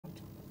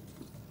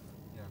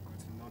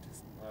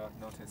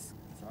notice.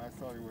 So I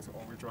thought it was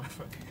all-wheel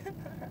drive.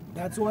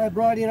 That's why I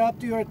brought it up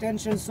to your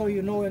attention so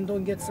you know and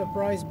don't get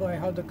surprised by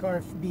how the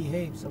car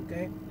behaves,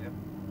 okay? Yep.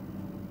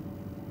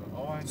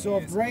 All I need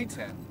Soft is brake.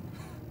 V10.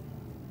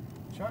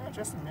 Should I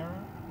adjust the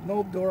mirror?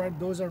 Nope,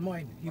 those are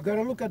mine. You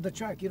gotta look at the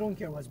track. You don't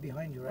care what's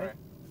behind you, right?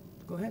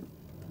 Go ahead.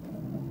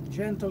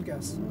 Gentle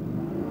gas.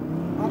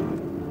 Up.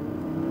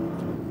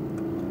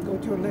 Go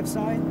to your left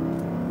side.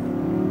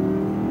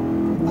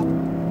 Up.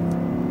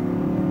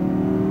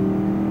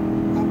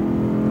 Up.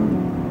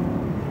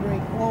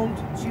 Brake, hold,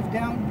 shift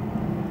down.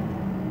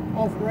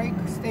 Off brake,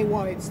 stay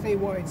wide, stay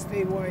wide,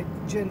 stay wide.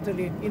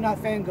 Gently,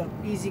 enough angle,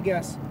 easy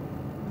gas.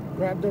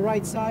 Grab the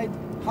right side,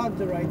 hug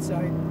the right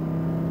side.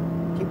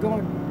 Keep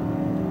going.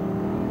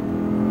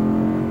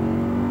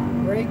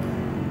 Brake.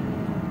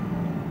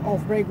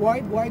 Off brake,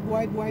 wide, wide,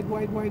 wide, wide,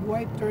 wide, wide,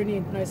 wide. Turn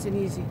in, nice and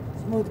easy.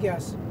 Smooth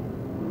gas.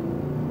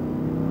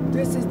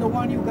 This is the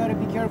one you gotta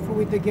be careful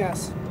with the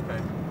gas.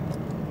 Okay.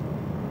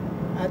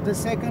 At the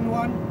second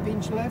one,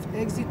 pinch left,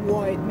 exit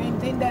wide.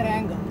 Maintain that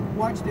angle.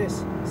 Watch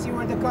this. See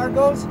where the car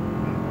goes?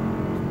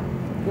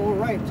 Go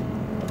right.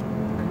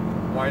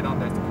 Wide on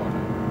that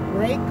corner.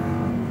 Brake.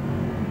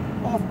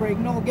 Off brake,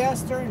 no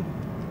gas, turn.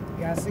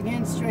 Gas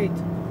again, straight.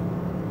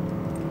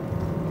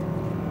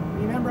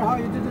 Remember how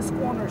you do this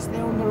corner. Stay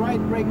on the right,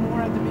 brake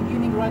more at the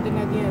beginning rather than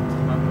at the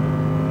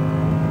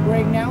end.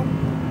 Brake now.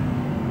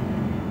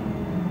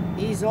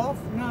 Ease off.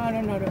 No.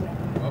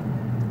 Oh.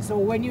 So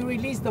when you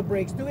release the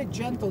brakes, do it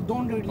gentle.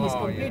 Don't release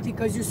completely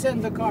because you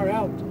send the car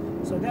out.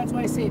 So that's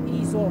why I said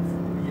ease off.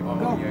 Oh,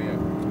 Go. yeah.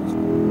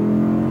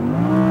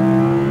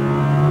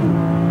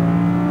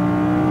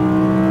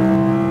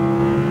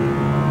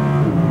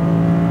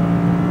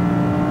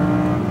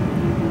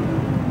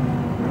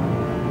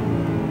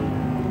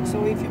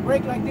 So if you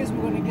brake like this,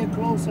 we're going to get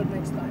closer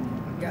next time.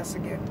 Gas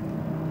again.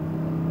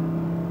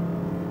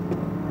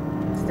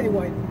 Stay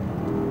wide.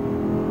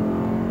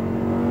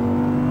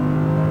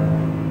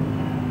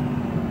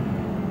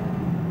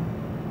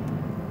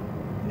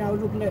 Now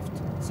look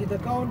left. See the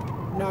cone?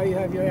 Now you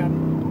have your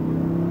hand.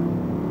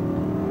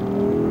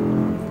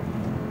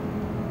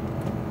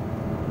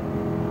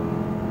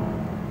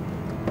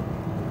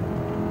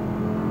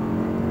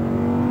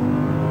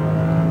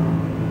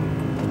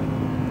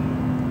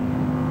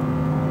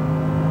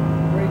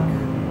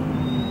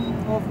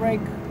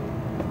 Brake,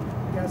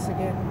 gas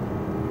again.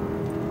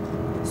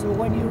 So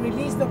when you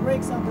release the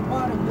brakes at the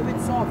bottom, do it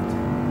soft.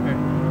 Okay.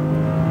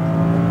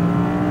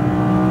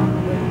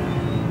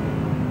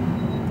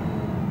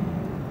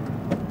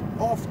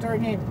 Off,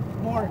 turn in,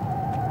 more.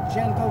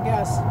 Gentle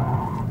gas.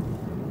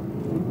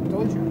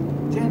 Told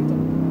you, gentle.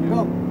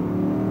 Go.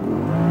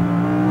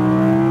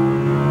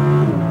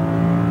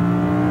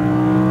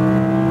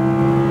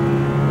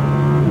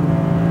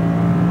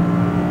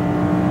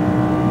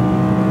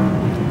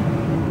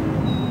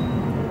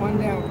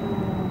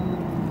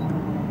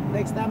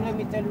 Next time let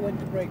me tell you when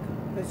to brake.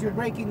 Because you're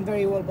braking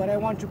very well, but I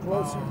want you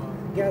closer.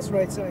 Gas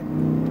right side.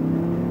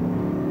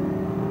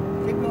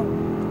 Keep going.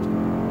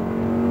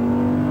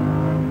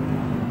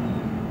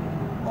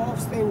 Off,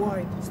 stay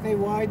wide. Stay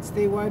wide,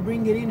 stay wide.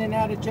 Bring it in and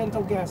add a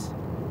gentle gas.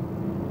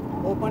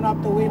 Open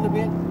up the wheel a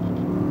bit.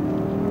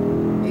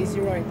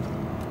 Easy right.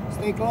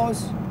 Stay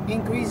close.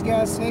 Increase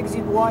gas,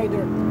 exit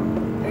wider.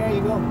 There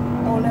you go.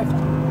 Go left.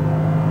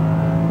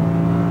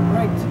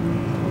 Right.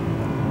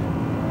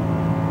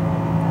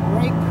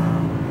 Brake.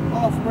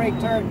 Off brake,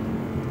 turn.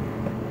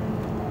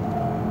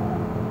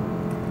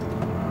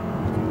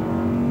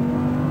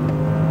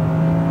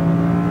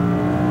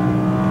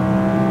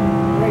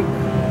 Brake.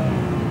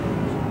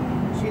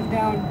 Shift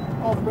down,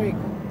 off brake.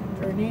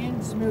 Turn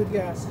in, smooth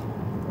gas.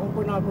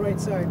 Open up right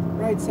side,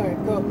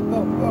 go,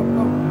 go, go,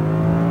 go.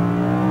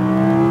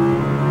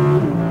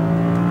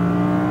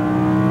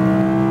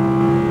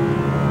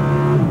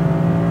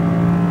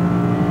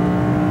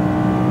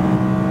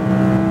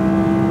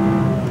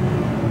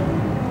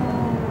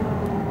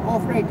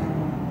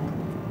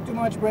 Too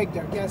much brake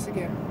there, gas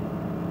again.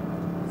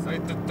 So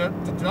the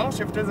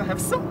downshift doesn't have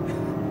some.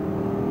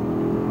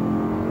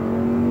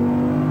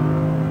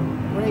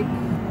 Brake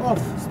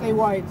off, stay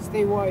wide,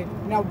 stay wide.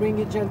 Now bring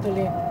it gentle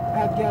in.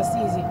 Add gas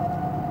easy.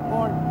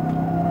 More.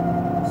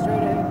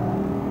 Straight ahead.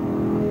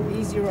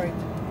 Easy right.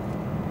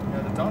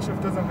 Yeah, the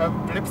downshift doesn't have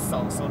blip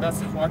sound, so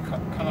that's why I'm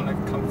kind of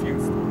like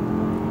confused.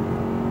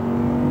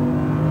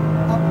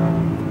 Up.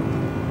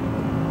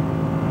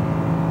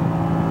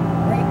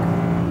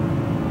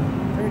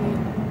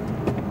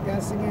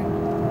 Again.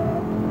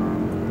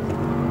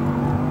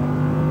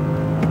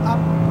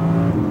 Up.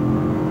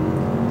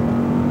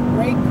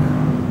 Brake.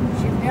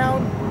 Shift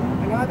down.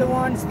 Another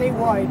one. Stay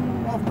wide.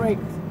 Off brake.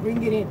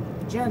 Bring it in.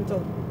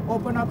 Gentle.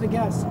 Open up the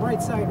gas.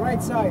 Right side.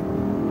 Right side.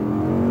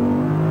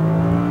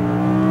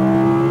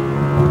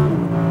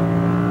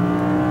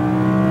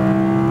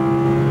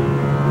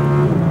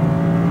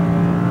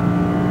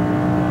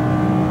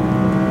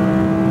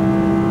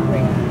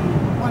 Brake.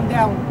 One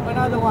down.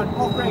 Another one.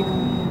 Off brake.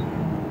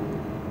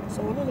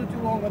 So a little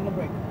too long on the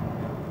brake.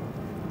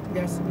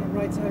 Gas again,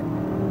 right side.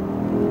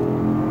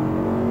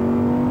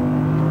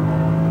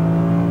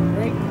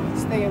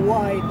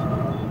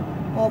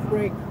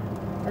 brake,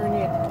 turn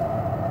in.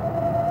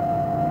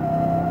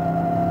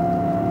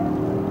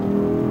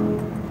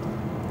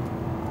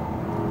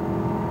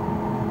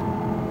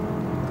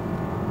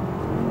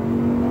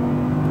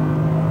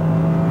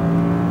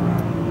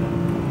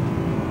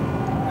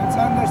 That's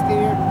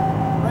understeer,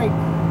 brake,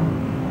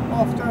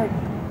 off turn,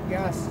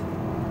 gas,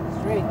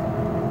 straight.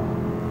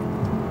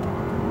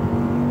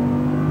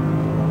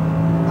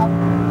 Up,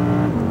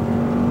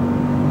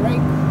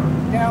 brake,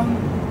 down,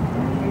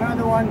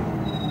 another one,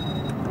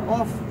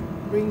 off,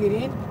 bring it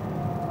in,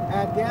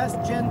 add gas,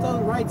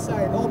 gentle, right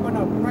side, open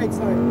up, right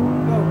side,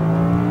 go,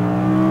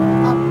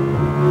 up,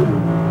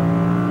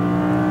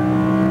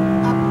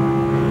 up,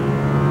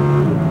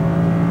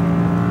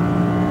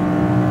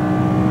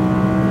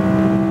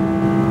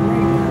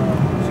 brake,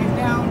 shift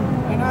down,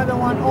 another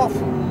one, off,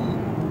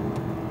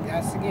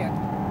 gas again.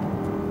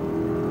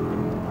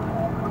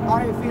 How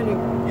are you feeling?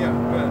 Yeah,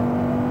 good.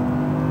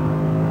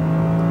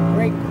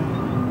 Brake,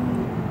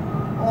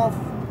 off.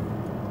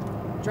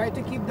 Try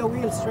to keep the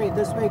wheel straight.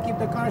 This way, keep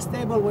the car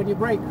stable when you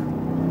brake.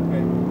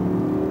 Okay.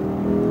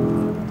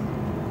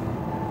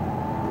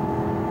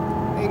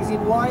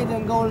 Exit wide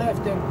and go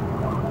left then.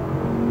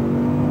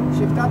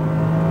 Shift up,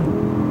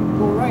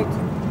 go right.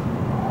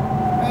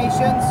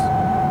 Patience,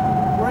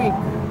 brake,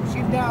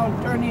 shift down,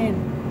 turn in.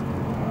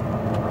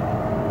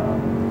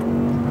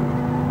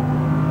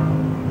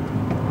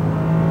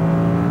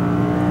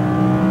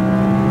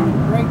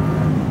 Brake,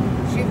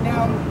 shift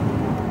down,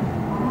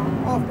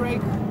 off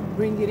brake.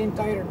 Bring it in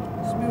tighter.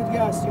 Smooth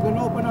gas. You're going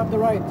to open up the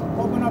right.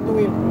 Open up the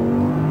wheel.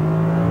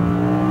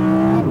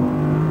 Up.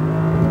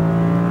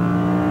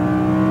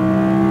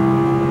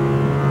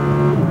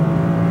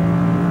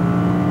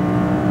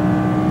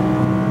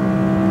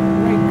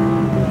 Brake.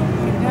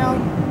 Shift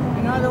down.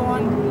 Another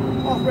one.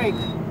 Off brake.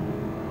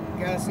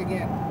 Gas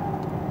again.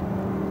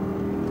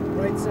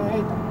 Right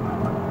side.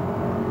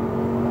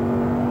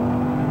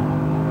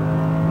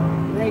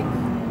 Brake.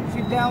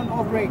 Shift down.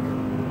 Off brake.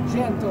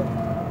 Gentle.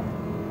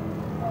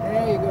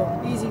 There you go,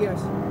 easy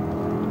guys.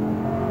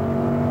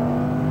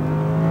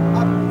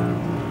 Up.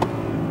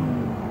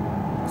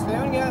 Stay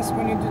on gas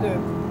when you do that.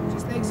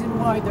 Just exit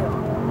wider.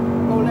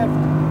 Go left.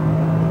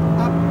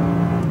 Up.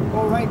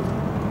 Go right.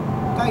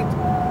 Tight.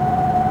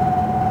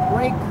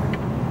 Brake.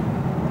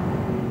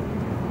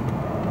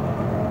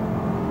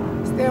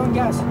 Stay on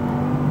gas.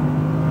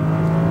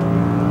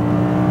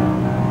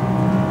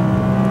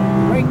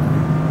 Brake.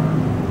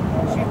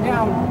 Shift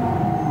down.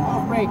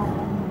 Off brake.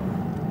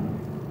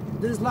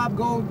 This lap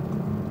go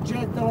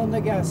gentle on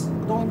the gas.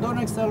 Don't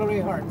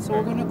accelerate hard. So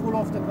we're gonna cool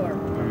off the car.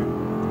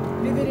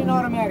 Leave it in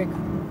automatic.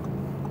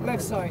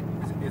 Left side.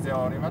 Is it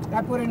automatic?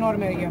 I put it in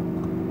automatic, yeah.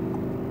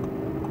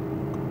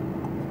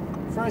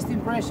 First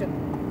impression.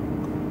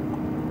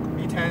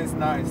 V10 is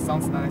nice,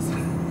 sounds nice.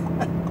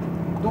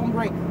 Don't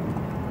brake.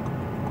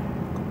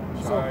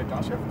 Shall I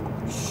downshift?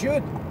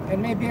 Should.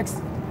 And maybe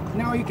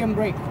now you can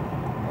brake.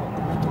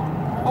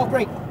 Off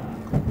brake.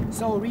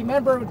 So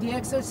remember the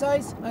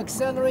exercise,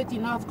 accelerate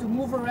enough to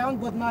move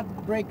around but not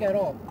brake at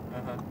all.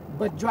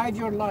 But drive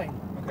your line.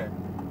 Okay.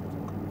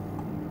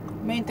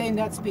 Maintain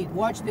that speed.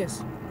 Watch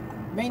this.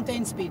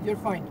 Maintain speed, you're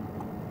fine.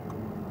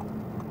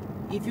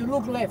 If you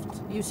look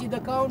left, you see the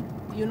count,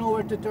 you know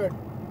where to turn.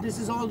 This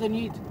is all the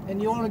need,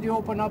 and you already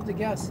open up the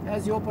gas.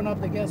 As you open up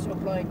the gas, you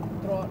apply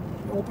throttle.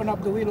 Open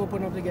up the wheel,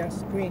 open up the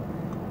gas. Green,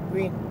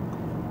 green.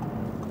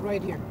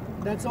 Right here.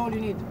 That's all you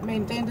need.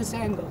 Maintain this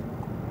angle.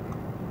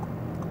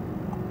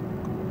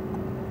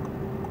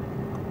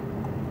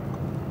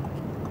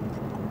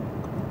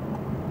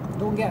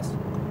 Don't gas.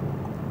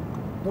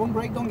 Don't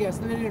brake, don't gas.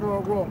 Let it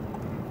roll.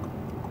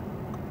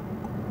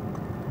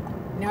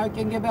 Now you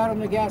can get back on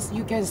the gas.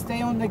 You can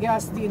stay on the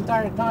gas the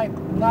entire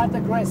time. Not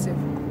aggressive.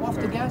 Off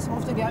the gas,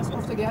 off the gas,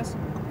 off the gas.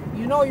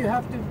 You know you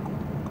have to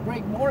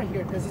brake more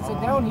here because it's a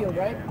downhill,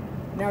 right?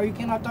 Now you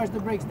cannot touch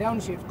the brakes.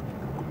 Downshift.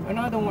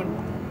 Another one.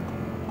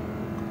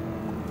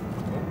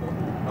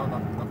 No,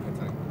 not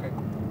continuing. Okay.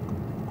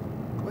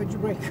 Where'd you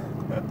brake?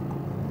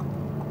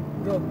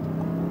 Go.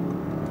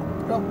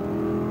 Go.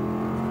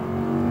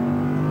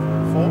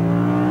 Full.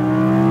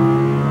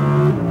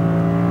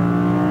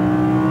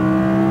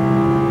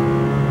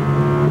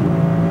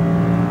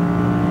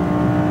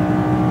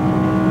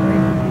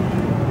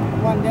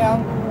 One down,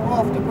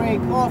 off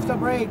the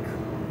brake,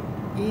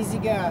 easy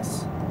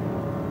gas.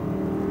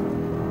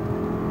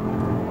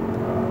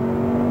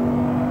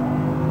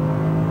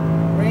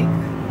 Brake,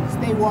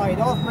 stay wide,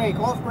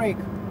 off brake,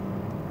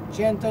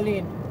 gentle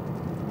in.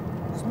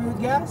 Smooth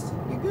gas,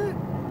 you're good.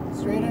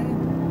 Straight ahead,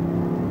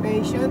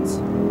 patience.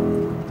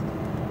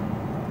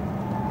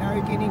 Now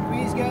you can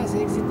increase gas,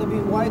 exit a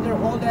bit wider,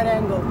 hold that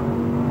angle.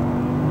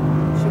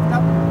 Shift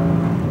up,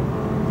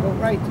 go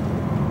right.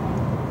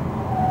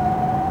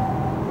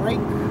 Brake,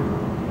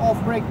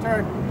 off brake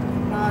turn.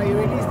 Now you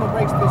release the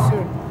brakes too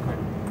soon.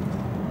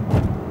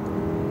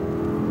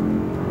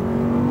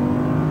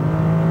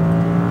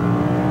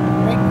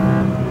 Brake.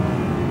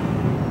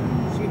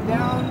 Shift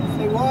down,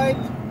 stay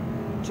wide,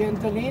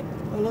 gentle in,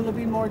 a little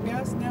bit more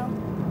gas now.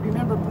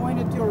 Remember, point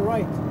it to your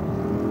right.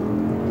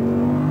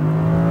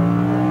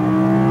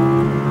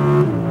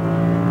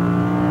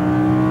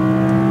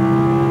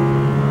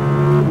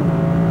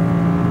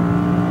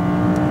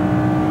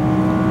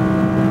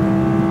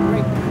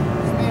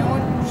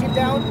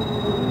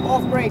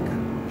 off brake,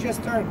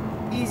 just turn,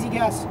 easy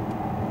gas.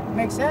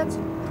 Make sense?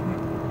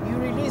 You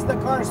release the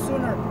car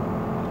sooner.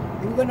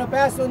 You're gonna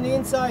pass on the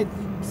inside.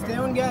 Stay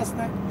on gas,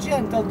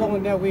 gentle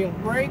down that wheel.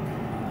 Brake,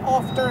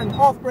 off turn,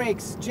 off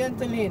brakes,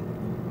 gentle in.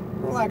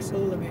 Relax a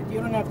little bit. You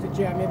don't have to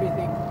jam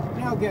everything.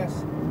 Now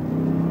gas.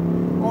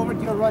 Over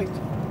to your right.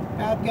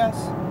 Add gas.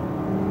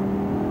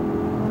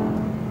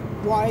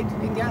 Wide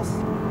in gas.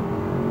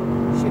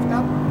 Shift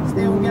up.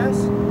 Stay on gas.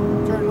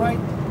 Turn right.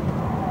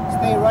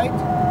 Stay right.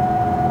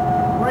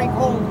 Brake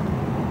hold.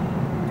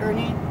 Turn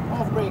in.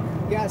 Off brake.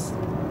 Gas.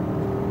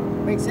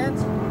 Make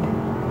sense?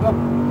 Go.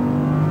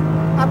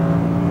 Up.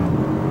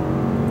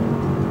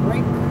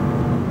 Brake.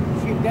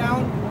 Shift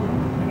down.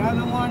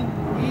 Another one.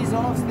 Ease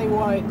off. Stay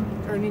wide.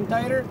 Turn in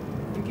tighter.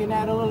 You can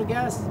add a little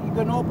gas. You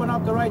can open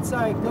up the right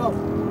side. Go.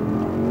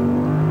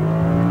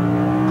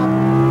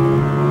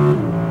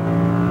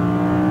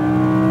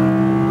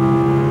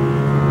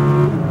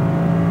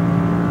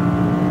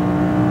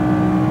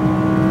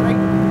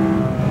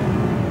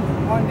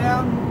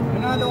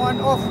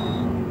 Off,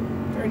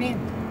 turn in,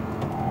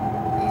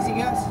 easy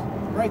gas,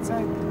 right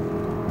side,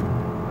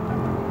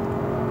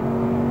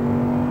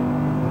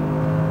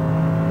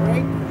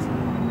 brake,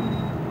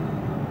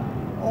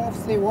 off,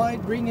 stay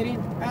wide, bring it in,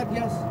 add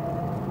gas,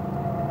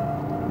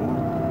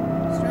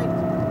 straight,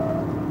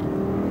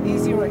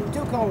 easy right,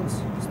 2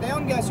 cones, stay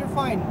on gas, you're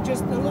fine,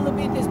 just a little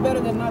bit is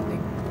better than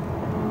nothing,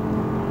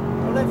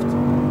 left,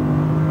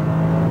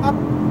 up,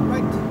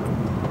 right,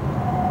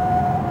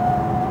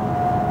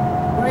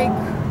 brake,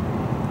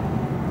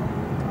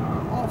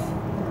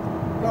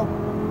 go,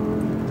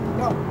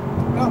 go,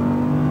 go.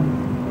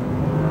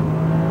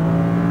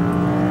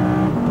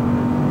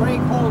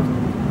 Brake, hold.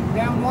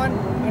 Down one,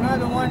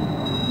 another one.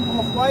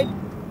 Off wide.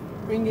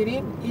 Bring it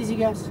in. Easy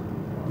gas.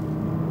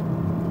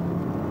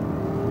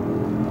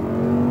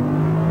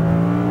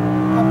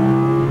 Up.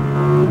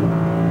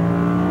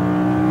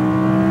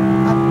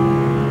 Up.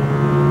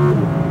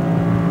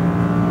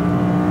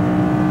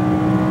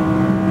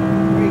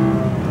 Brake.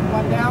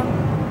 One down,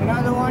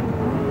 another one.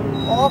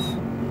 Off.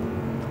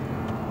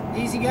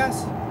 Easy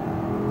gas.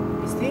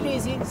 Still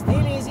easy,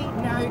 still easy.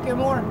 Now you can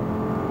more.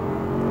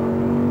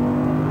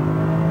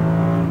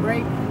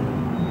 Brake.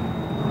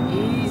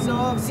 Ease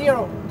off,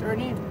 0. Turn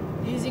in.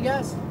 Easy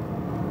gas.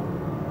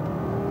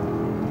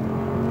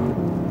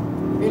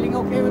 Feeling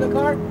okay with the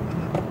car?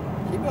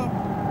 Keep going.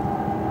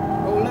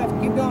 Go left,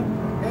 keep going.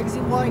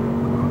 Exit wide.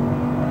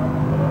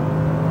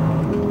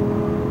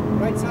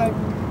 Right side.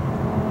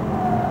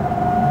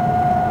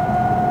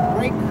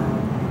 Brake.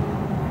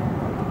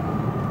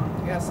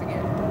 Gas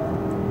again.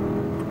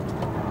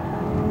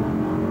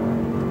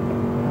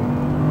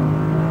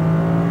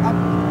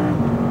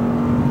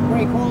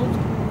 Hold,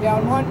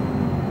 down one,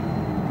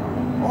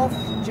 off,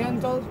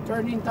 gentle,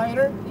 turn in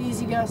tighter,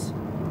 easy gas,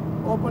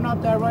 open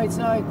up that right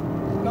side,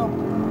 go,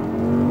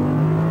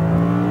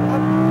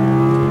 up,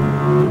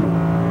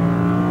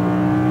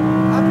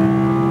 up,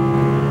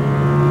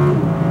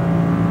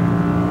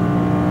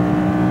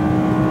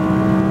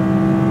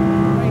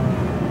 brake,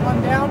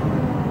 one down,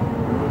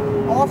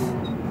 off,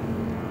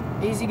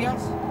 easy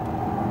gas,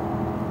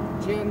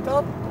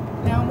 gentle,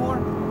 now more,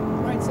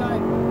 right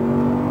side,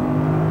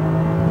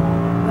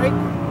 brake.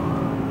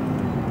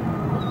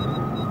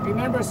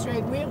 Remember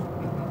straight wheel.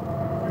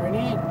 Turn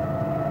in.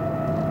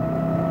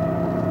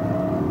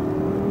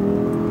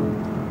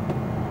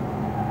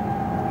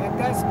 At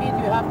that speed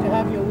you have to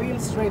have your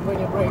wheels straight when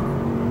you brake.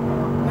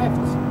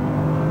 Left.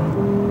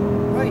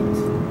 Right.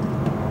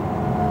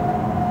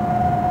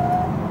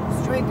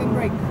 Straight and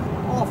brake.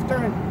 Off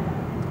turn.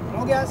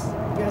 No gas.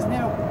 Gas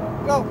now.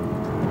 Go.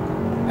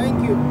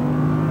 Thank you.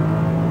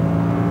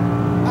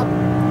 Up.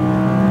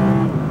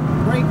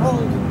 Brake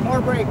hold.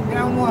 More brake.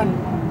 Down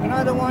one.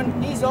 Another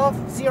one, ease off,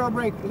 0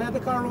 brake. Let the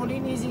car roll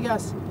in, easy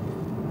gas.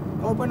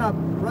 Open up,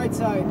 right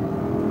side.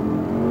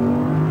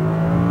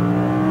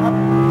 Up.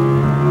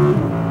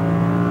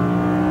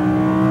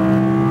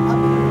 Up.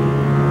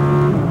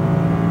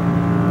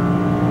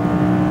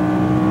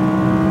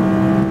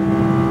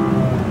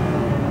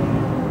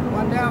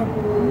 One down,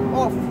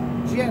 off,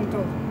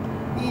 gentle.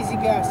 Easy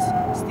gas.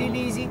 Still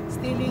easy,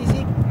 still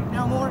easy.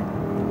 Now more.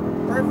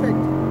 Perfect.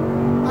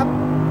 Up.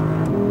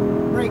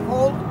 Brake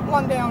hold.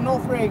 One down,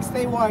 off brake,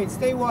 stay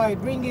wide,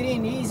 bring it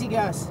in, easy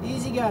gas,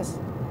 easy gas.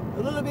 A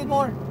little bit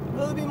more, a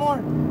little bit more.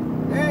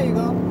 There you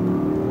go.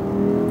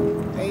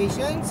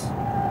 Patience.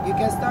 You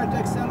can start to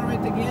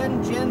accelerate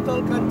again,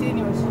 gentle,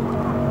 continuous.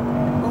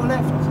 Go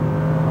left,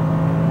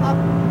 up,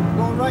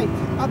 go right,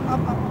 up,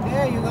 up, up.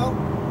 There you go.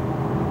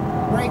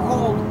 Brake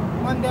hold,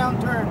 one down,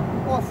 turn,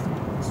 off,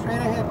 straight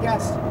ahead,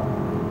 gas.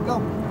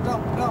 Go, go,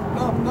 go,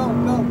 go, go,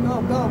 go,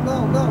 go, go, go,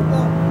 go,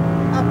 go.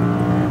 Up.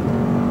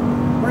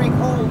 Brake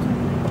hold.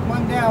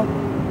 One down,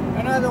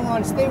 another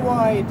one, stay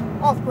wide,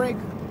 off brake,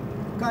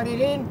 cut it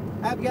in,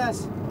 add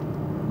gas,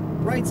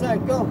 right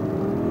side, go.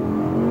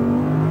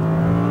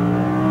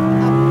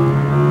 Up.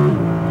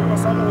 Give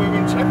us something we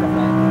can check the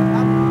car.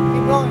 Up,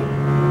 keep going.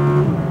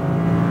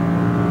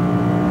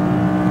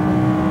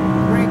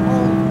 Brake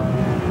hold,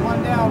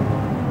 one down,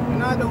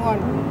 another one,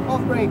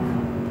 off brake,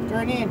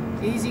 turn in,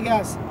 easy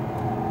gas,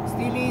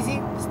 still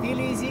easy, still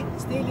easy,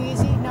 still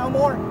easy, now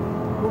more.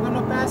 We're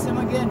gonna pass him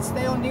again,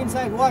 stay on the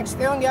inside, watch,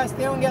 stay on gas,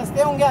 stay on gas,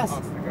 stay on gas.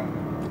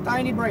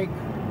 Tiny brake,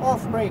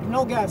 off brake,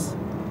 no gas.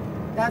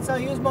 That's how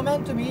you use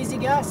momentum, easy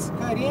gas,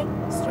 cut in,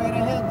 straight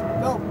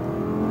ahead, go.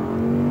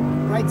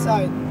 Right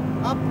side,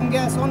 up, on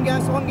gas, on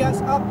gas, on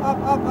gas, up, up,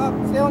 up, up,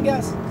 stay on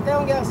gas, stay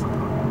on gas.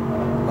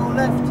 Go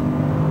left,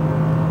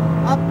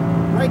 up,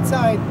 right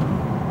side.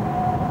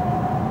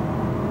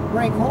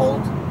 Brake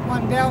hold,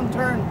 one down,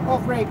 turn,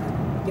 off brake,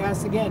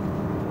 gas again.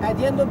 At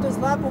the end of this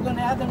lap, we're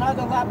gonna add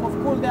another lap of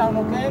cool down,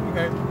 okay?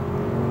 Okay.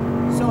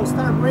 So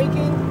start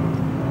braking.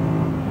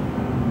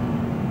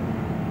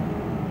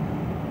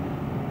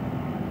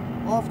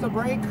 Off the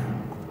brake.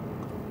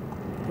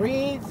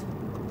 Breathe.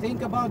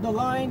 Think about the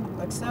line.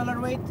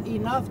 Accelerate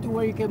enough to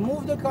where you can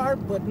move the car,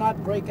 but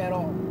not brake at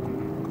all.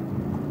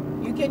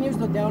 You can use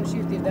the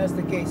downshift if that's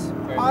the case.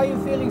 Okay. How are you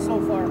feeling so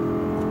far?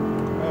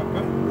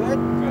 Good. Good?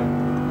 Good.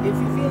 If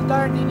you feel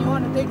tired and you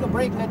want to take a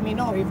break, let me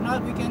know. If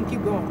not, we can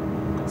keep going.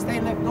 Stay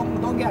left,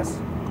 don't gas.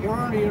 You're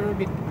already a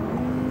bit.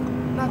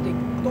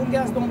 Nothing. Don't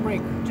gas, don't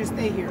brake. Just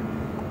stay here.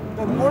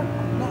 No more,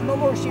 no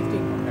more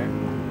shifting. Okay.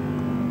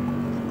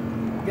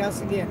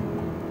 Gas again.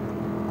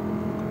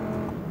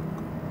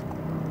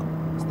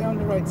 Stay on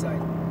the right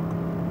side.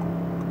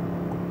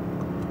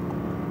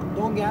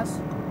 Don't gas.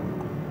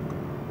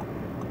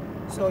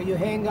 So you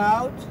hang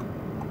out,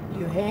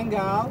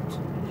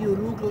 you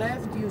look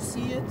left, you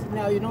see it,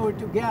 now you know where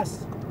to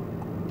gas.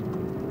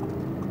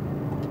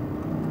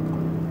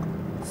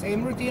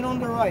 Same routine on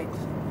the right.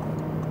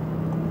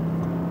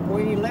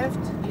 Going left,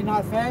 you're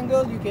not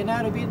angled, you can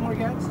add a bit more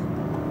gas.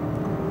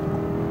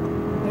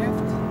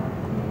 Left,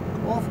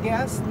 off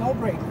gas, no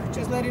brake,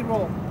 just let it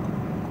roll.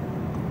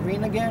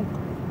 Green again.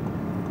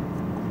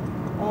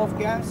 Off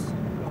gas,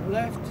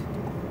 left,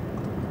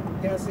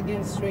 gas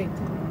again straight.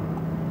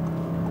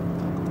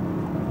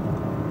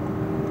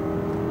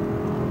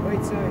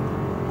 Right side.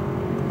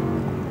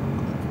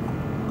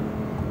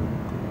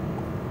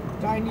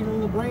 Tiny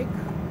little brake.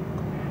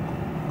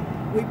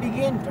 We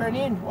begin, turn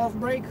in, off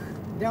brake,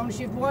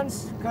 downshift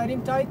once, cut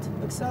in tight,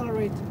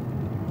 accelerate.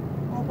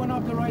 Open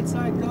up the right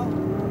side, go.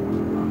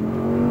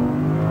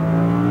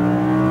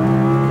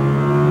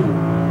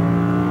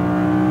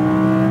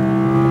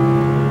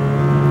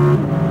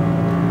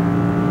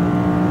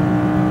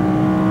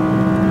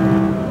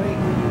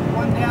 Brake,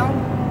 one down,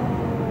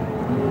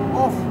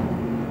 off,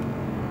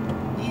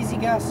 easy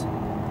gas.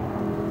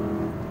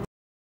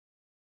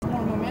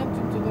 More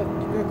momentum to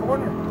the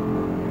corner.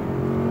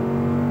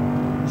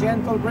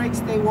 Gentle brake,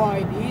 stay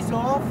wide. Ease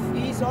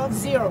off,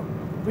 zero.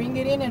 Bring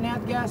it in and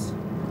add gas.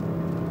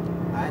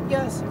 Add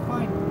gas, you're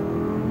fine.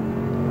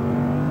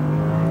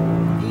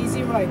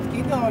 Easy right,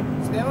 keep going.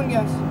 Stay on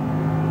gas.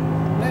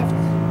 Left,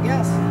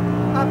 gas,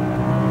 up.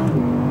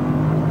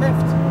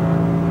 Left,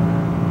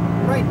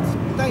 right,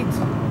 tight,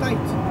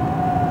 tight.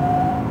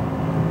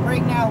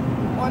 Brake now,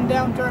 one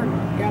down turn.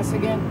 Gas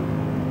again.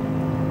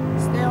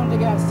 Stay on the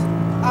gas.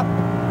 Up.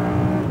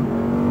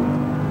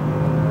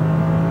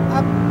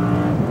 Up.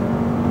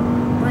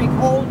 Brake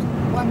hold,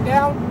 one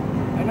down,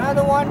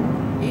 another one,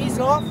 ease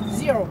off,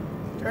 zero.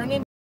 Turn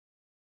in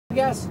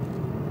gas,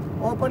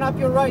 open up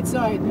your right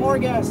side, more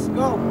gas,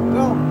 go,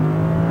 go.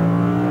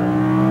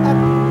 Up.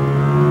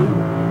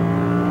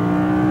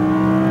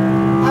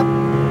 Up.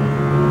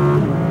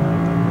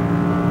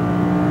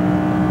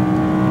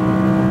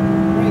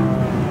 Brake,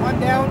 one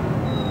down,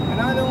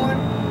 another one,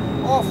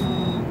 off.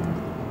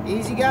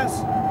 Easy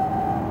gas.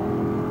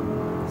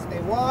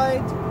 Stay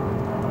wide.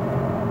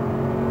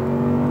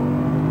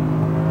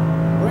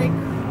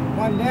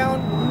 One down,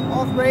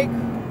 off brake,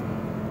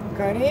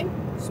 cut in,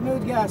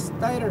 smooth gas,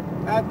 tighter,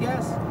 add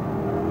gas,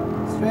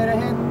 straight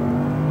ahead,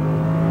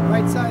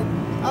 right side,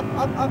 up,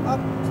 up, up, up,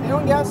 stay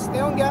on gas, stay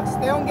on gas,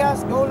 stay on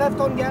gas, go left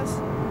on gas,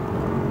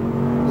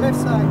 left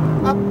side,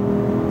 up,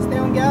 stay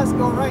on gas,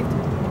 go right,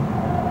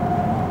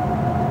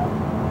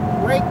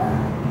 brake,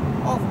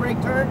 off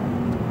brake turn,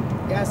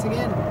 gas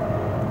again,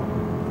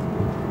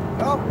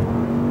 go,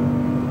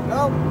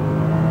 go,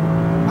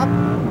 up,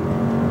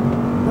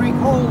 brake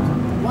hold,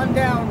 one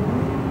down,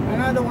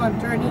 another one,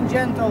 turn in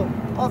gentle,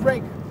 off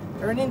brake,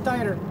 turn in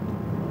tighter,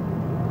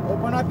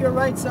 open up your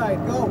right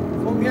side, go,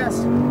 full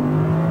gas,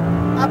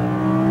 up,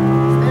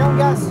 stay on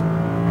gas.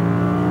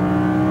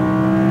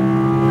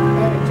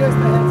 And just a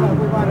heads up,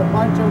 we got a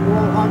bunch of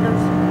wall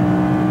huggers,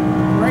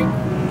 brake,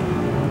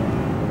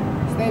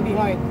 stay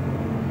behind,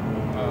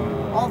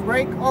 off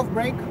brake, off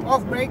brake,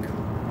 off brake,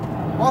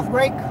 off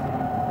brake,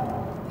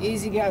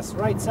 easy gas,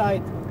 right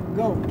side,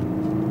 go,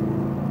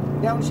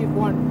 downshift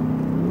one.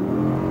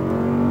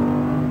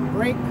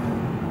 Brake,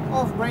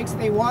 off brake,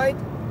 stay wide,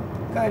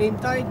 cut in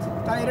tight,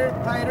 tighter,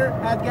 tighter,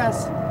 add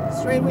gas,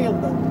 straight wheel,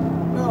 go,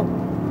 go,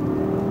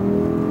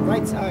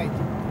 right side,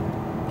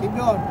 keep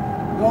going,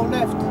 go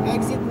left,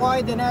 exit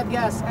wide and add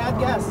gas,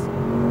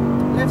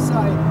 left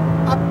side,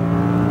 up,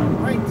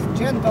 right,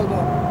 gentle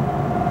go,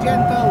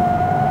 gentle,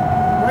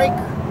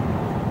 brake,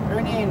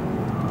 turn in,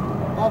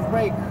 off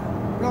brake,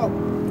 go,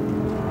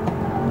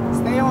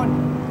 stay on.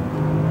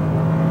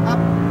 Up.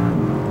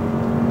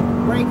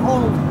 Brake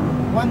hold.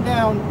 One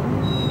down.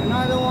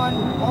 Another one.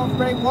 Off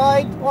brake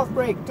wide. Off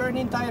brake. Turn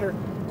in tighter.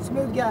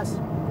 Smooth gas.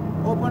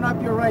 Open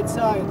up your right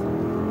side.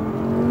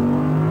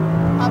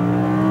 Up.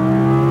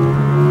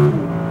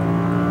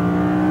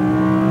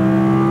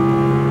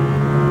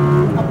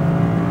 Up.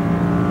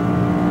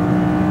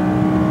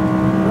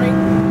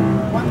 Brake.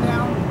 One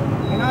down.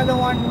 Another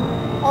one.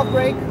 Off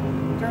brake.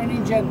 Turn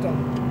in gentle.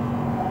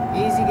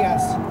 Easy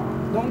gas.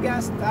 Don't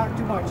gas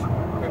too much.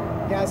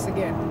 Gas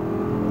again.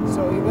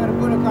 So you gotta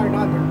put a car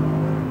under.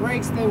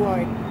 Brake, stay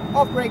wide.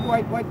 Off brake,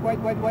 wide.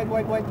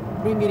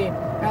 Bring it in.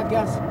 Add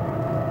gas.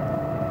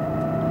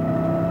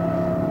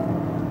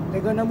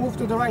 They're gonna move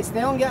to the right.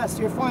 Stay on gas.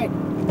 You're fine.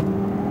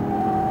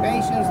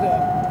 Patience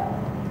though.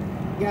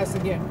 Gas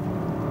again.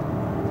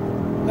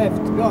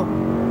 Left. Go.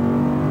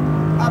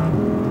 Up.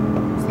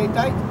 Stay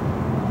tight.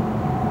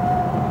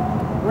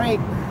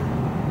 Brake.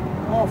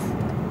 Off.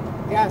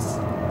 Gas.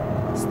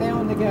 Stay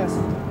on the gas.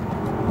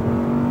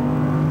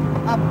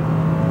 Up.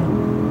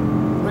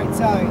 Right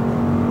side.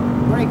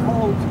 Brake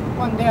hold.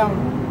 One down.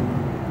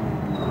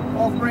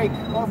 Off brake.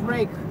 Off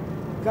brake.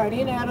 Got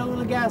in, add a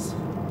little gas.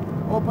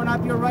 Open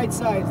up your right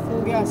side.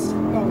 Full gas.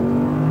 Go.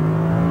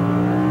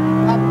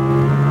 Up.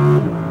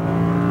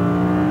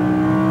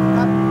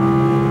 Up.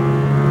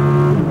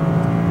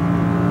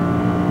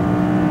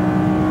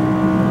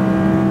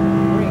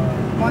 Brake.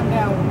 One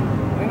down.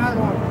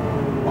 Another one.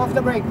 Off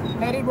the brake.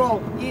 Let it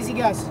roll. Easy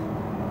gas.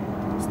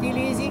 Still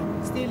easy.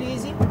 Still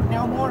easy.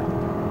 Now more.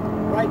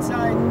 Right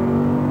side.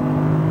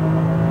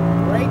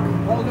 Brake.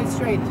 Hold it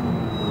straight.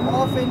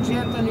 Off and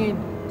gentle in.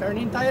 Turn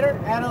in tighter.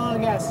 Add a little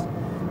gas.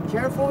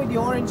 Careful with the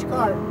orange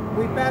car.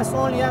 We pass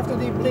only after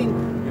they blink.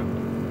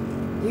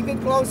 You get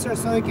closer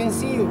so I can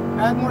see you.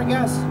 Add more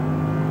gas.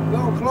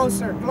 Go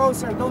closer.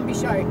 Closer. Don't be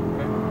shy.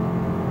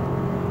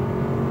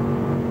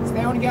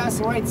 Stay on gas.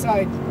 Right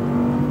side.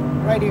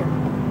 Right here.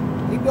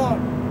 Keep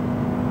going.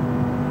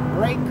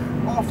 Brake.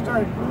 Off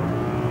turn.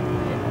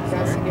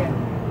 Gas again.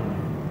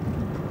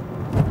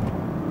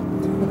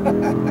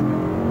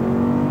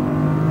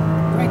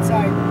 Right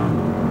side.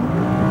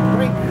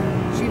 Brake.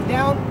 Shift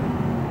down.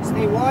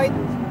 Stay wide.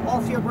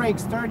 Off your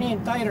brakes. Turn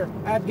in. Tighter.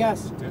 Add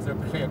gas. There's a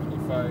clip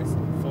if I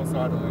full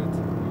throttle it.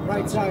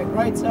 Right side.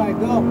 Right side.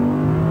 Go.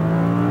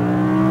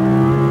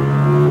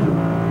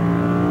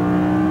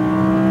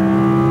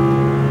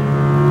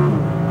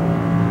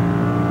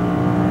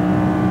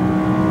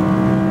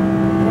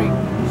 Brake.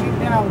 Shift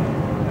down.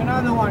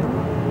 Another one.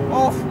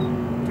 Off.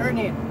 Turn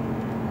in.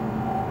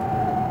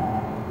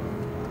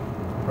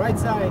 Right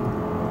side.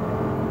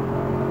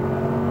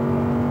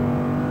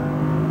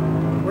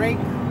 Brake.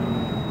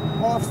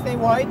 Off, stay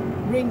wide.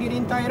 Bring it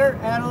in tighter.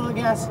 Add a little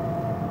gas.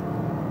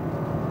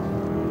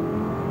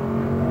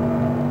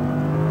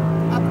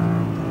 Up.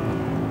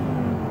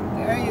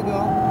 There you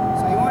go.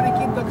 So you want to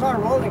keep the car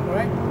rolling,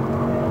 right?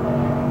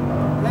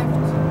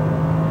 Left.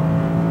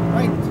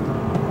 Right.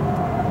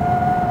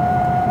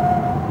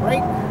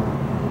 Brake.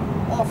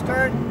 Off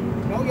turn.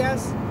 No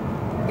gas.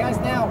 Gas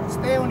down.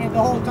 Stay on it the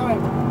whole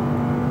time.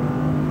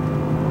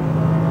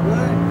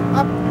 Good.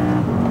 Up.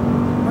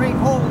 Brake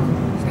hold.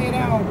 Stay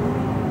down.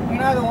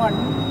 Another one.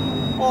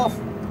 Off.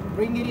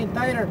 Bring it in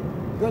tighter.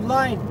 Good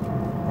line.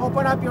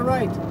 Open up your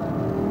right.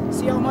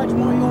 See how much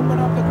more you open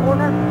up the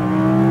corner?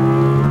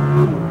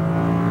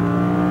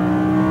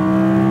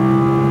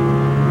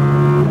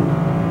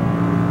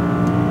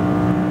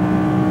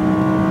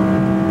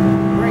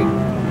 Brake.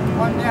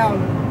 One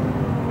down.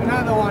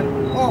 Another one.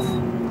 Off.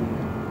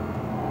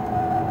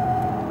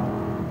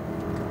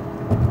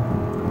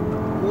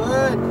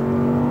 Good.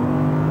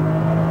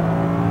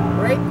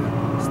 Brake.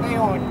 Stay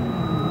on.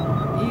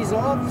 Ease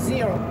off.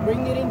 Zero.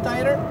 Bring it in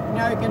tighter.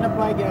 Now you can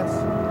apply gas.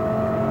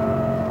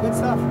 Good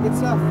stuff. Good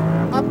stuff.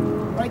 Up.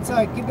 Right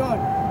side. Keep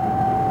going.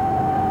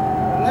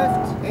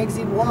 Left.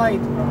 Exit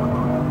wide.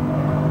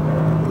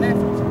 Left.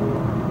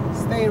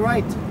 Stay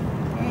right.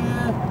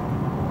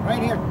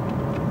 Right here.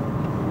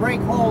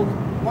 Brake hold.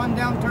 One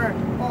down turn.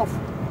 Off.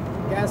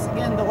 Gas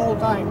again the whole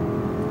time.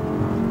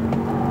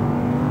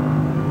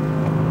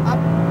 Up.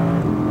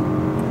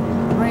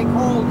 Brake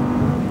hold.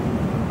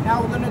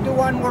 Now we're going to do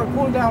one more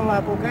cool down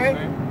lap,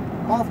 okay?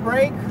 Off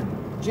brake,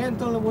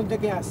 gentle with the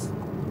gas.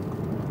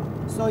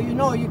 So you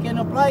know you can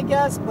apply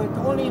gas, but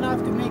only enough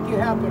to make you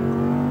happy.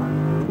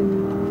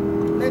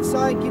 Left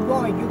side, keep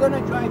going. You're going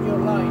to drive your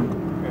line.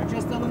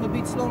 Just a little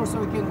bit slower so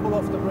we can pull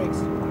off the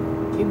brakes.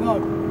 Keep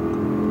going.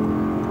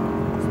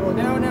 Slow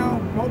down now,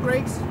 no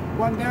brakes.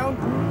 One down.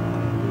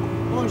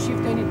 Don't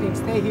shift anything.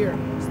 Stay here.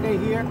 Stay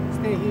here.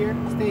 Stay here.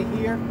 Stay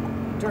here.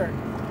 Turn.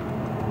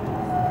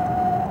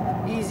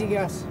 Easy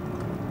gas.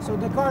 So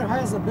the car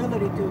has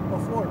ability to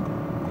perform.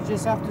 You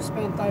just have to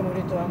spend time with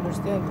it to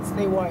understand it.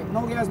 Stay wide.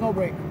 No gas, no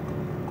brake.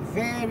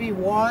 Very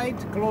wide,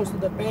 close to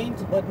the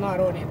paint, but not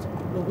on it.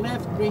 Look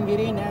left, bring it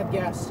in, add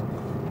gas.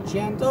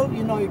 Gentle,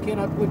 you know you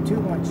cannot put too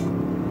much.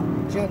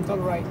 Gentle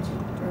right.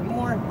 Turn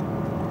more.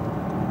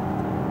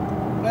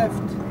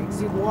 Left,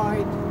 exit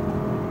wide.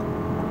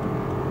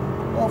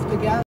 Off the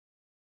gas.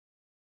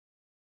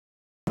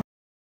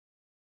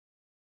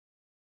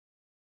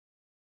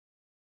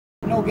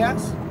 Go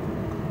gas.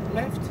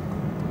 Left.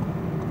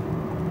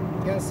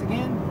 Gas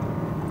again.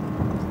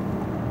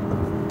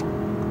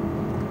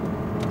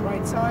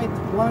 Right side.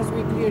 Once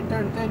we clear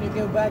turn 10, you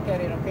go back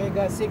at it, okay?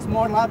 Got 6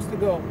 more laps to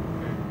go.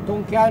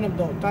 Don't count them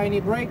though. Tiny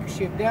brake,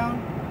 shift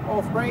down,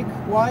 off brake,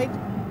 wide,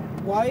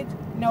 wide.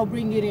 Now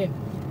bring it in.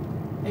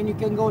 And you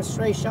can go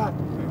straight shot.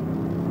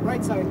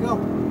 Right side, go.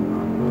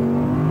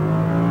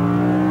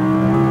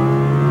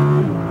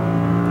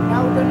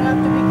 Now we're gonna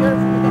have to be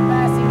careful with the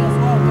passing as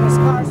well. There's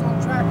cars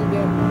on track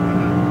again.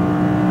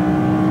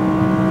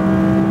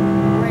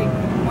 Brake,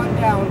 one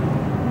down.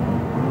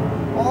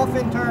 Off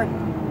and turn.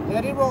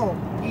 Let it roll.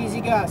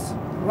 Easy gas.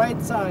 Right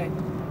side.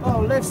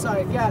 Oh, left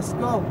side. Gas.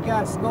 Go.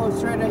 Gas. Go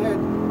straight ahead.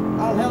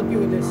 I'll help you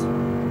with this.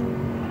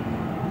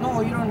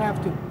 No, you don't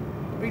have to.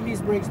 Release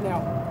brakes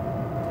now.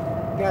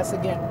 Gas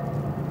again.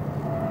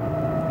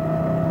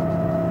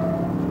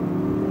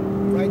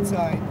 Right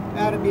side.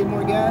 Add a bit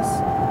more gas.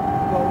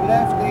 Go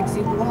left.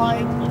 Exit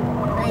wide.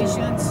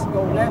 Patience.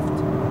 Go left.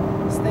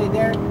 Stay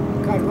there.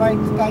 Cut right.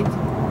 Tight.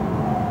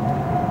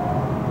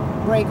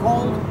 Brake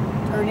hold.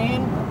 Turn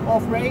in.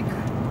 Off brake.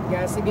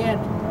 Gas again.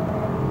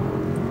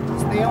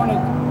 Stay on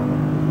it.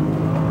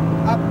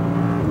 Up.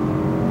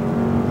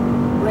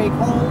 Brake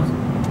hold.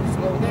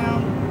 Slow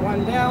down.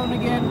 One down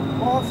again.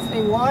 Off.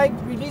 Stay wide.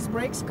 Release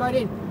brakes. Cut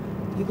in.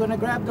 You're gonna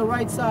grab the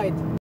right side.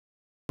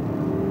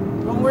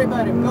 Don't worry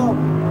about it. Go.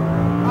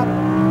 Up.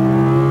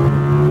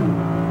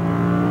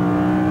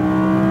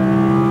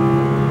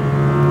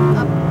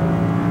 Up.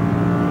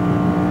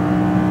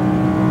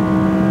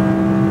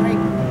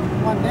 Brake.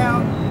 One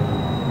down.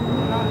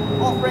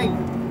 Off brake.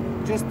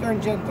 Just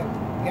turn gentle.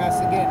 Gas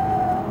again.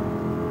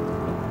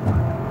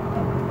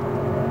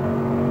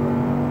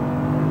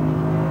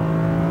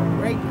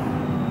 Brake.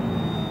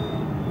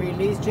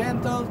 Release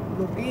gentle.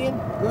 Look in.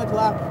 Good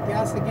lap.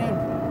 Gas again.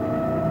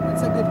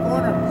 That's a good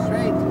corner.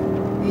 Straight.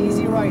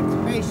 Easy right.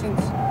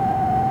 Patience.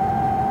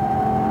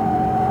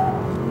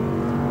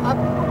 Up.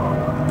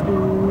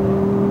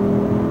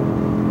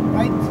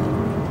 Right.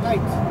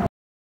 Tight.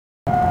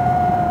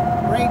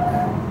 Brake.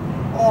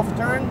 Off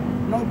turn.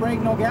 No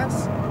brake, no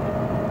gas.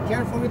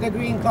 Careful with the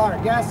green car.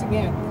 Gas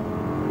again.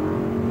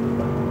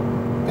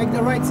 Take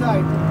the right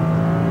side.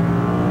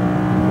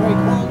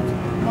 Brake hold.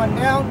 One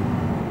down.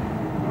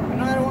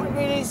 Another one.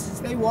 Release.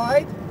 Stay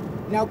wide.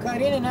 Now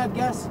cut in and add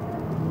gas.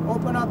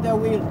 Open up that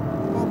wheel.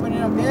 Open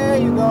it up. There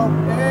you go.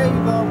 There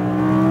you go.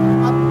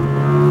 Up.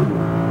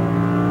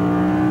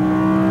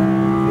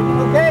 Feeling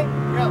okay?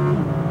 Yeah.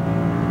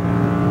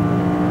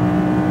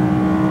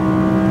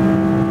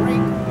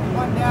 Brake.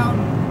 One down.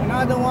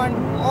 Another one.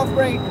 Off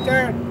brake.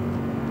 Turn.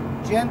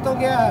 Gentle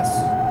gas.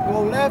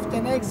 Go left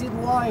and exit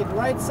wide.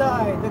 Right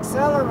side.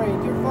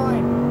 Accelerate. You're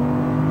fine.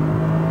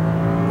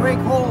 Brake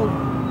hold.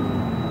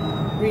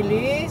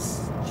 Release.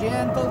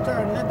 Gentle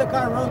turn. Let the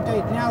car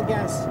rotate. Now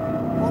gas.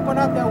 Open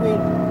up that wheel.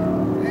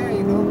 There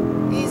you go.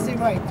 Easy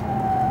right.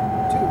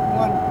 2,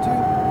 1, 2.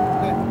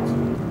 Left.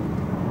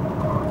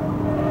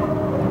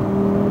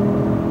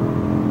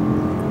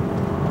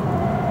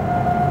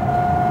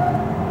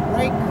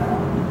 Brake.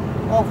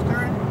 Off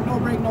turn. No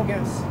brake, no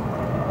gas.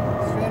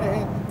 Straight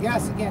ahead.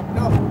 Gas again.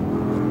 Go.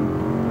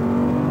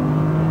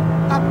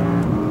 Up.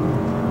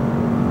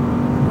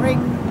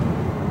 Brake.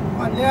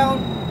 One down.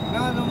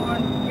 Another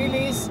one.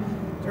 Release.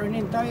 Turn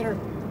in tighter.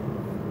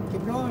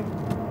 Keep going.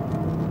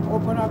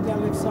 Open up that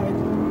left side.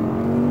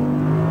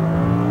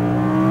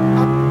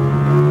 Up.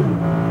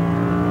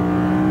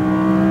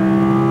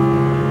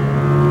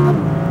 Up.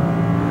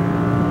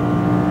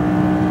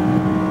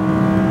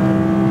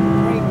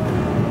 Brake.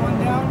 One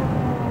down.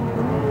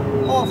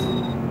 Off.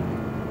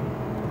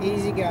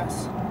 Easy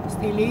gas.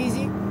 Still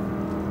easy.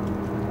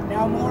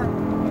 Now more.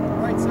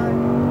 Right side.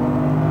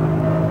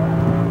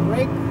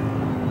 Brake.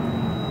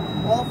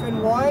 Off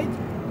and wide.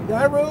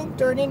 Got room.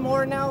 Turn in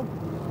more now.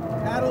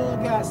 Add a little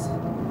gas.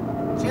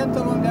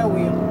 Gentle on that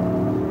wheel.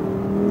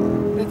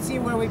 Let's see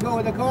where we go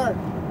with the car.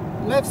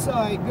 Left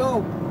side.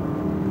 Go.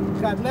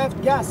 Cut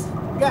left. Gas.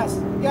 Gas.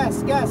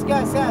 Gas. Gas.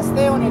 Gas. Gas.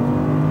 Stay on it.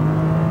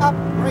 Up.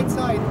 Right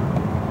side.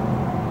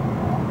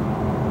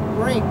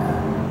 Brake.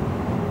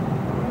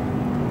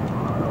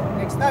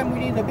 Next time we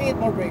need a bit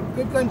more brake.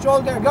 Good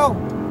control there. Go.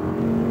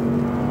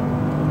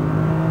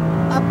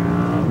 Up.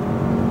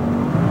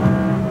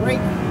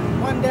 Brake.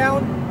 One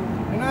down.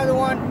 Another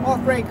one.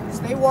 Off brake.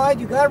 Stay wide.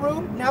 You got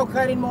room. Now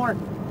cut in more.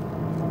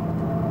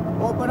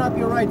 Open up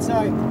your right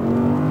side.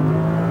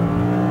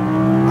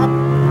 Up.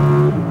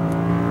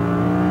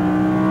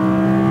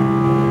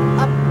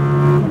 Up.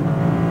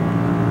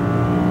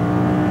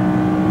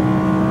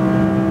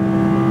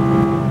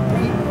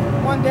 Brake.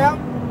 One down.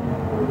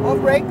 Off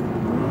brake.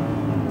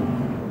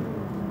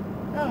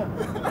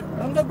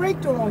 Don't the brake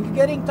too long. You're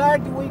getting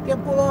tired before you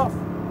can pull off.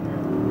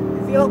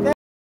 You feel okay?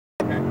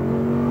 Okay.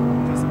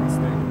 Just a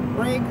mistake.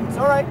 Brake. It's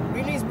alright.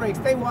 Release brake.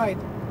 Stay wide.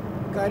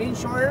 Cut in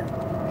shorter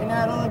and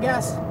add a little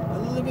gas. A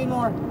little bit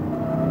more.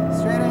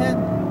 Straight ahead.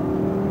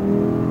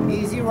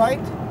 Easy right.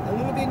 A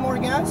little bit more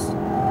gas.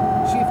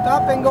 Shift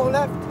up and go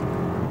left.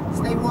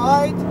 Stay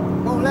wide.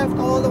 Go left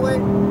all the way.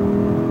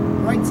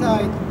 Right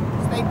side.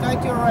 Stay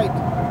tight to your right.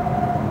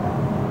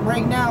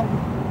 Brake now.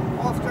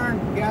 Off turn.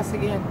 Gas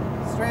again.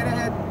 Straight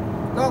ahead.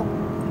 Go.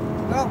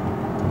 Go.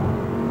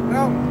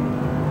 Go.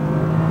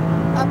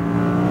 Up.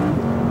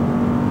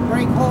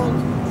 Brake hold.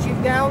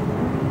 Shift down.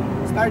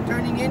 Start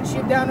turning in.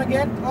 Shift down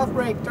again. Off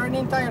brake. Turn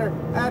in tighter.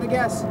 Add the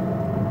gas.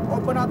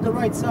 Open up the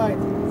right side.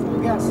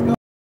 Full gas. Go.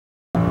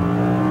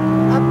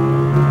 Up.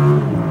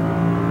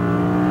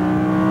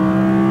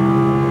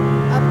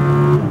 Up.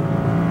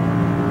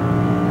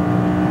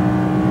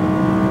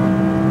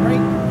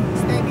 Brake.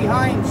 Stay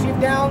behind.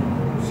 Shift down.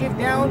 Shift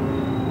down.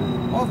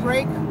 Off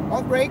brake.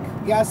 Off brake.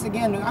 Gas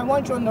again. I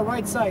want you on the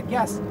right side.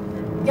 Gas.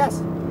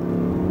 Gas.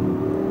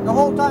 The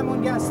whole time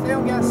on gas. Stay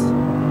on gas.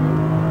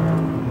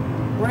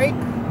 Brake.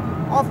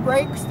 Off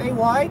brake. Stay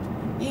wide.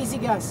 Easy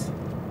gas.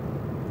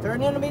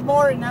 Turn in a bit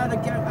more and add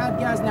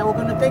gas. Now we're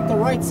going to take the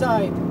right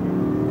side.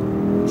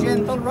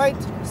 Gentle right.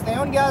 Stay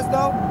on gas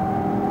though.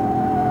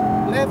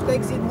 Left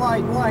exit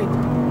wide. Wide.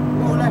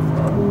 Go left.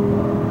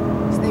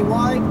 Stay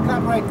wide.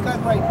 Cut right.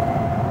 Cut right.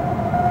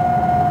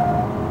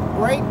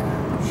 Brake.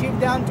 Shift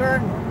down.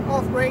 Turn.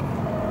 Off brake.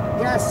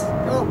 Gas.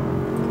 Go.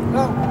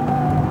 Go.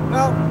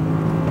 Go.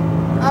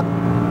 Up.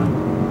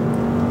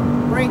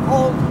 Brake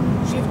hold.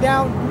 Shift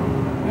down.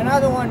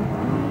 Another one.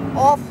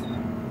 Off.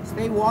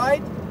 Stay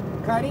wide.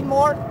 Cut in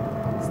more.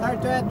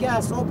 Start to add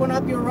gas. Open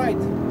up your right.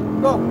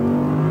 Go.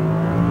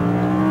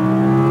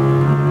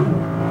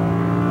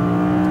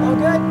 All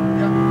good?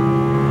 Yeah.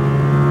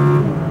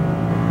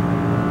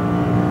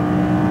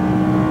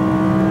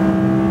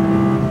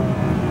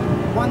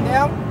 One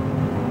down.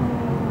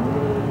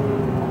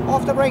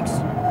 Off the brakes.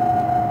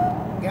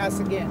 Gas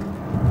again.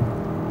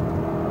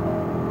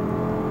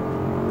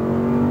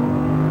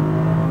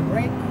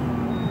 Brake.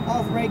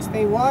 Off brake.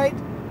 Stay wide.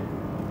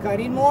 Cut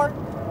in more.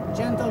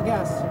 Gentle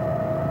gas.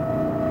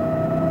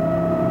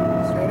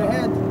 Straight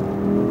ahead.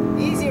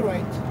 Easy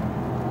right.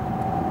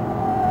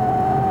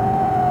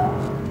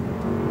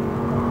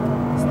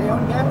 Stay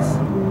on gas.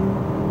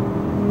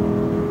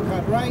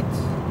 Cut right.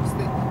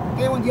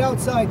 Stay on the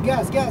outside.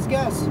 Gas, gas,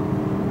 gas.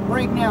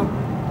 Brake now.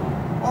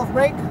 Off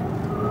brake.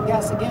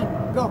 Gas again.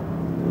 Go.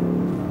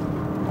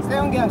 Stay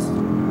on gas.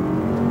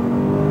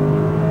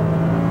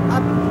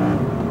 Up.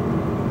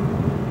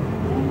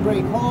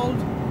 Brake hold.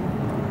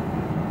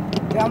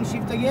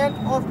 Downshift again,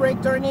 off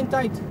brake, turn in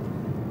tight.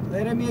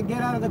 Let him get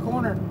out of the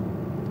corner.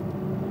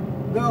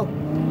 Go.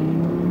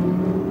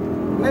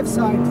 Left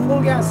side,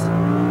 full gas.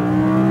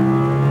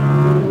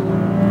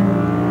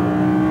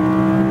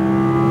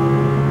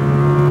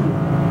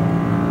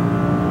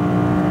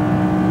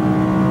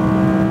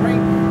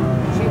 Brake,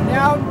 shift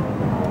down,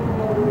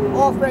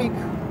 off brake,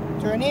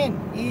 turn in,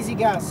 easy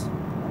gas.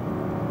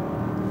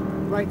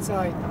 Right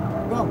side,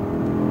 go.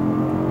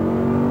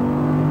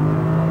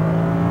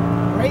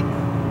 Brake.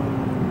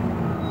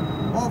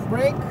 Off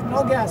brake,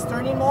 no gas,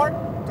 turn in more,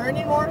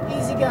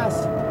 easy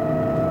gas.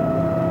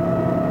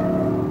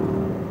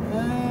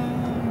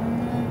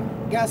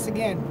 Gas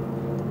again.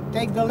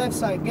 Take the left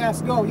side,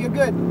 gas, go, you're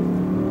good.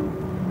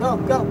 Go,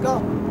 go,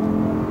 go.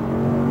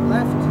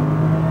 Left,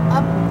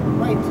 up,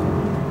 right.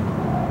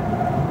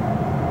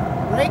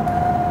 Brake,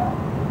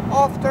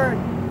 off turn,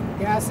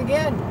 gas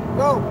again,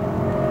 go.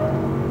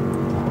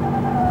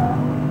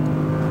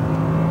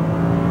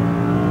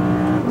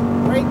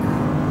 Brake,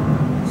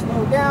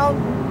 slow down.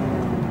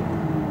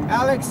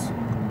 Alex,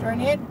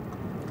 turn in.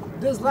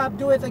 This lap,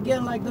 do it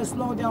again like the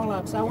slow down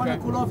laps. I want to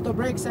cool off the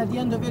brakes. At the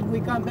end of it, we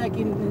come back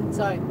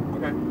inside.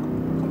 Okay.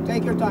 So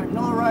take your time.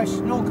 No rush.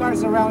 No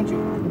cars around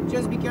you.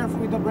 Just be careful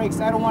with the brakes.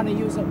 I don't want to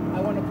use them.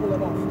 I want to cool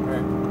them off.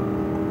 Okay.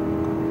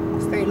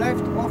 Stay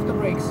left. Off the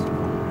brakes.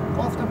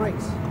 Off the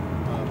brakes.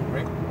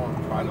 Brake on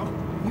throttle.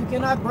 You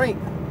cannot brake.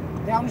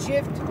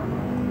 Downshift.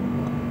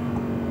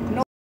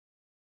 No.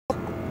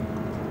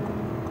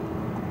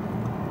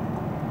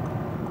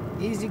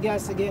 Easy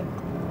gas again.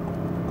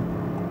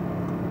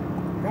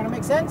 Kind of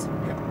make sense?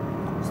 Yeah.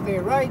 Stay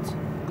right.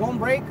 Don't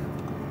brake.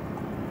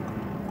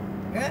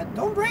 Yeah,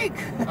 don't brake.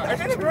 I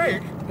didn't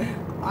brake.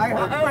 I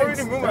heard I brakes.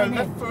 already moved my Turn in.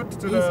 left foot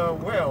to the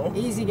wheel.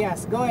 Easy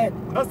gas. Go ahead.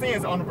 Nothing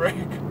is on the brake.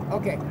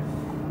 Okay.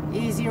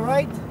 Easy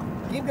right.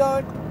 Keep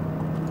going.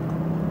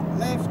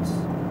 Left.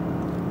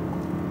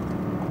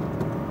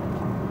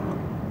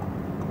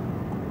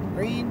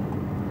 Green.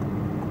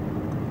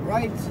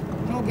 Right.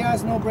 No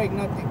gas, no brake,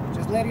 nothing.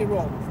 Just let it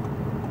roll.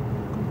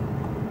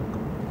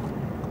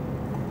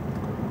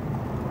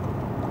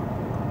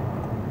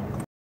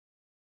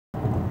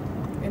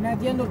 And at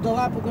the end of the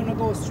lap, we're going to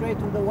go straight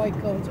to the white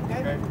cones, okay?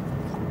 Okay.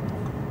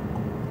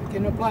 You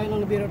can apply a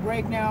little bit of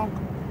brake now.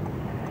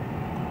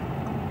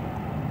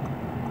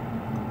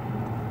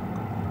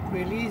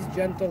 Release,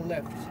 gentle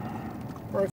left.